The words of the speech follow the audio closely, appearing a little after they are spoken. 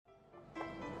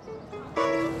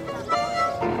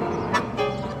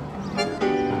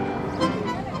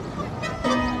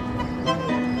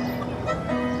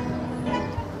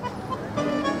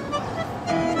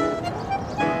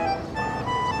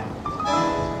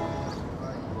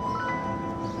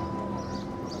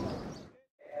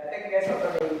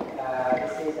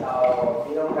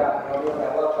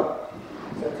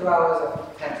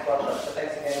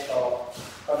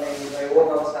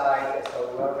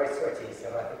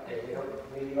Okay, we hope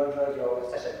you enjoyed your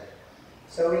session.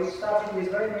 So we started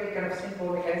with very kind of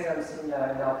simple mechanisms in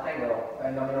our tango,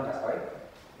 in our Milonga, sorry.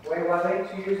 Where we're going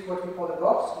to use what we call the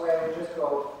box, where we just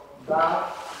go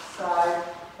back, side,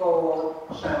 forward,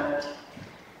 change,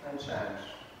 and change.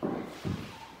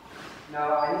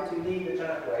 Now I need to lead the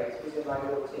turn of weight using my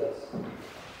little tilts.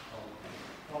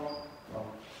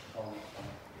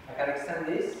 I can extend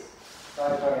this by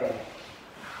going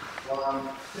 1,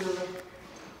 2,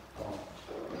 1,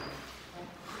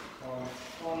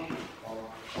 1.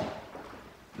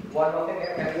 One more thing I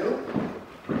can do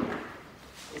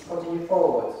is continue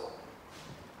forwards.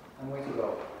 I'm going to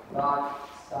go back,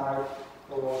 side,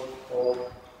 forward,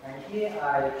 forward. And here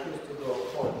I choose to go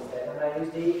forward instead, and I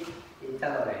use the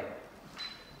tanda lane.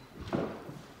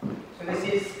 So this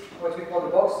is what we call the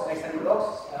box, an extended box.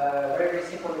 Very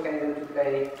simple mechanism to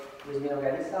play with Milonga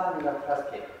and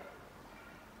traspie.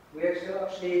 We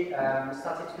actually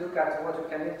started to look at what we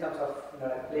can do in terms of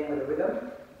playing with the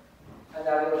rhythm. And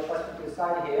our little traspie to the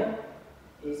side here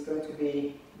is going to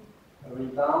be a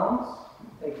rebound,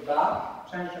 take back,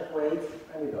 change of weight,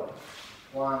 and you go.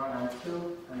 1 and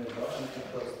 2, and you go, and you can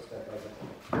close the step like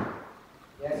that.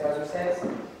 Yeah, so as you said,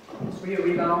 it's really a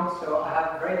rebound, so I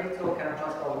have very little kind of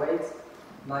transfer of weight.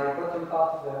 My bottom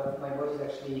part of my body is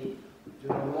actually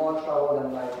doing more travel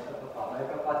than my upper part. My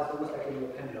upper part is almost like a little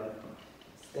pendulum,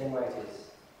 staying where it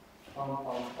is. Pom,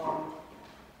 pom, pom,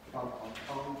 pom, pom,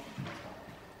 pom.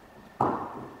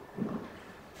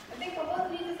 I think for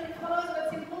both leaders and followers,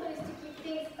 what's important is to keep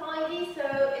things tidy. So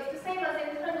it's the same as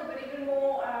in tango, but even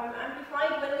more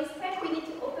amplified. When we step, we need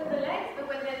to open the legs, but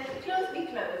when they're close, we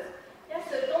close. Yeah,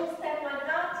 so don't step like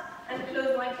that and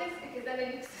close like this, because then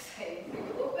it looks the same. So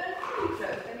you open, you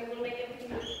close, and it will make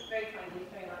everything look very tidy,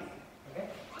 very nice. Okay.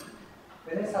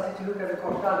 We then started to look at the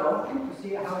cortado to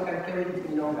see how we can carry it in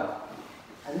Milonga.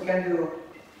 And we can do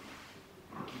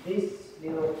this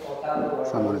little cortado.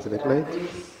 Someone is a bit late.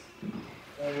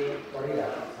 A gorilla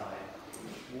inside.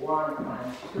 1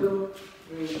 and 2,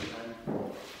 3 and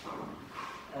 4.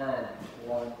 And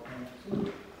 1 and 2, 3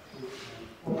 and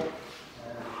 4.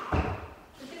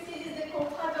 So this is the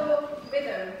cortado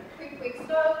rhythm. Quick, quick,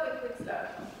 slow, quick, quick, slow.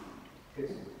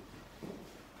 Good.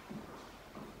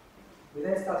 We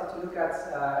then started to look at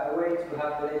a way to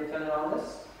have the lady turn around us.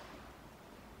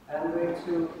 And I'm going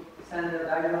to send her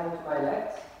diagonal to my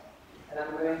left. And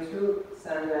I'm going to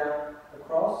send her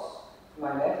across to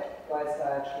my left, whilst I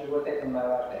actually rotate on my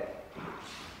right leg.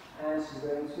 And she's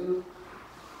going to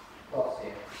cross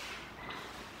here.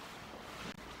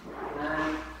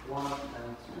 And 1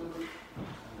 and 2, and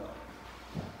go.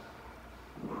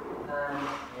 And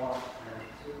 1 and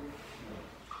 2, and go.